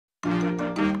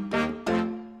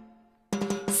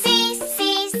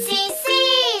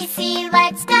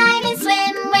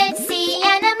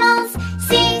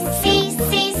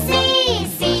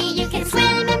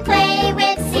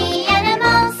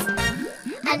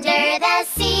Under the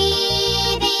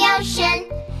sea, the ocean.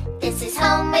 This is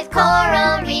home with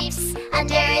coral reefs.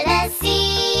 Under the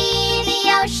sea, the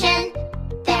ocean.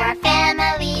 There are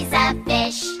families of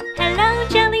fish. Hello,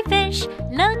 jellyfish,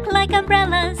 look like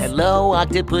umbrellas. Hello,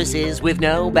 octopuses with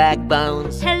no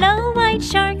backbones. Hello, white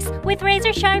sharks with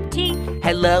razor-sharp teeth.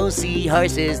 Hello,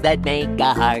 seahorses that make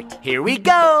a heart. Here we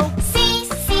go! Sea,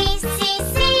 sea, sea,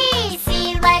 sea,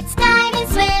 sea. Let's dive and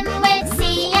swim with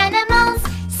sea animals.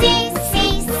 Sea,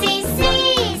 sea, sea,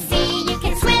 sea, sea. You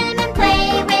can swim and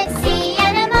play with sea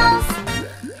animals.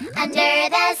 Under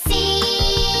the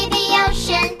sea, the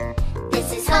ocean.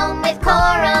 This is home with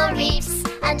coral reefs.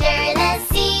 Under the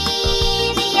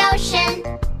sea, the ocean.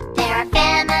 There are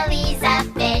families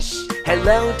of fish.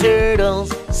 Hello,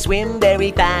 turtles, swim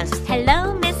very fast.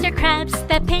 Hello, Mr. Crabs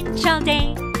that pinch all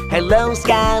day. Hello,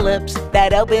 scallops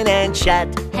that open and shut.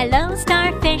 Hello,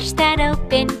 starfish that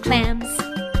open clams.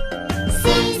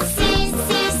 Sea,